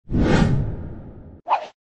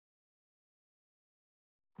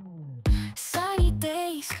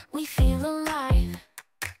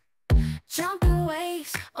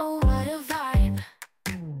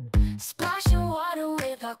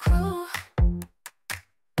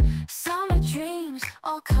dreams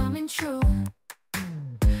all coming true.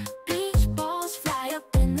 Beach balls fly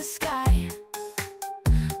up in the sky.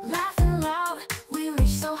 Laughing loud, we reach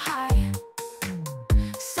so high.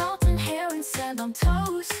 Salt and hair and sand on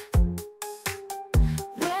toes.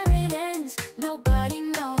 Where it ends, nobody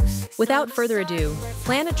knows. Without further ado,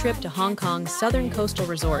 plan a trip to Hong Kong's southern coastal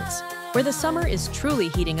resorts, where the summer is truly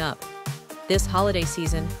heating up. This holiday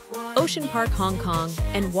season, Ocean Park Hong Kong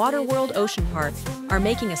and Waterworld Ocean Park are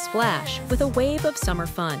making a splash with a wave of summer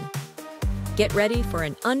fun. Get ready for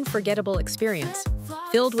an unforgettable experience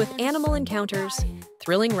filled with animal encounters,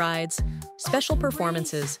 thrilling rides, special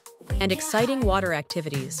performances, and exciting water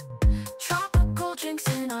activities. Tropical drinks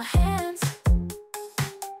in our hands,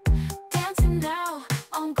 dancing now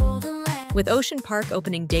on golden land. With Ocean Park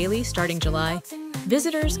opening daily starting July,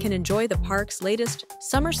 visitors can enjoy the park's latest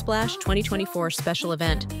Summer Splash 2024 special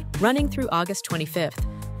event, running through August 25th.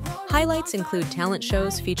 Highlights include talent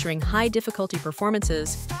shows featuring high-difficulty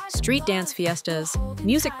performances, street dance fiestas,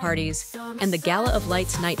 music parties, and the Gala of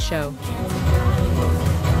Lights night show.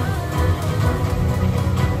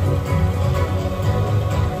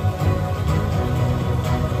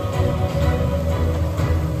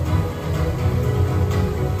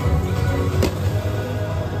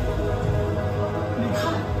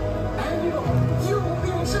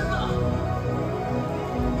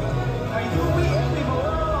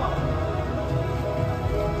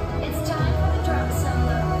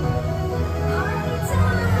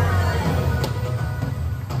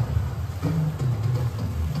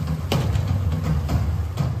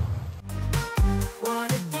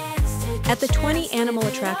 At the 20 animal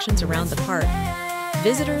attractions around the park,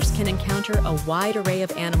 visitors can encounter a wide array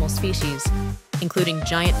of animal species, including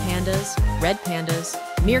giant pandas, red pandas,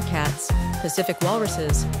 meerkats, Pacific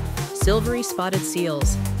walruses, silvery spotted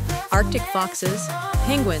seals, Arctic foxes,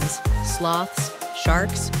 penguins, sloths,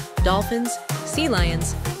 sharks, dolphins, sea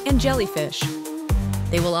lions, and jellyfish.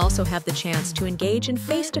 They will also have the chance to engage in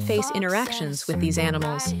face-to-face interactions with these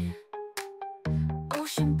animals.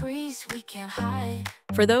 Ocean breeze, we can't hide.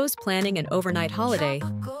 For those planning an overnight holiday,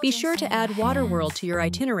 be sure to add Waterworld to your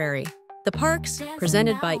itinerary. The parks,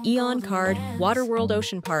 presented by Eon Card Waterworld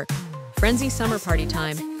Ocean Park, Frenzy Summer Party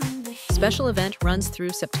Time. Special event runs through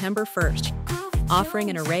September 1st, offering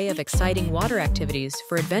an array of exciting water activities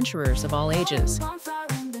for adventurers of all ages.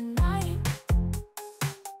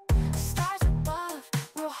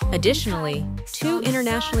 Additionally, two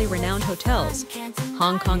internationally renowned hotels,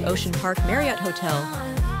 Hong Kong Ocean Park Marriott Hotel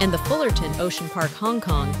and the Fullerton Ocean Park Hong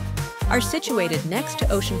Kong, are situated next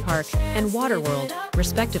to Ocean Park and Waterworld,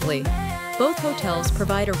 respectively. Both hotels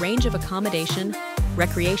provide a range of accommodation,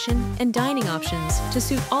 recreation, and dining options to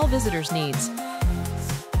suit all visitors' needs.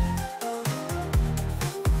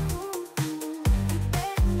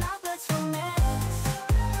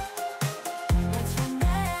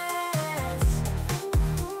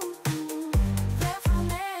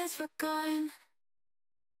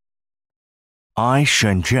 I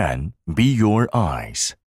Shenzhen, be your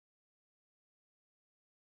eyes.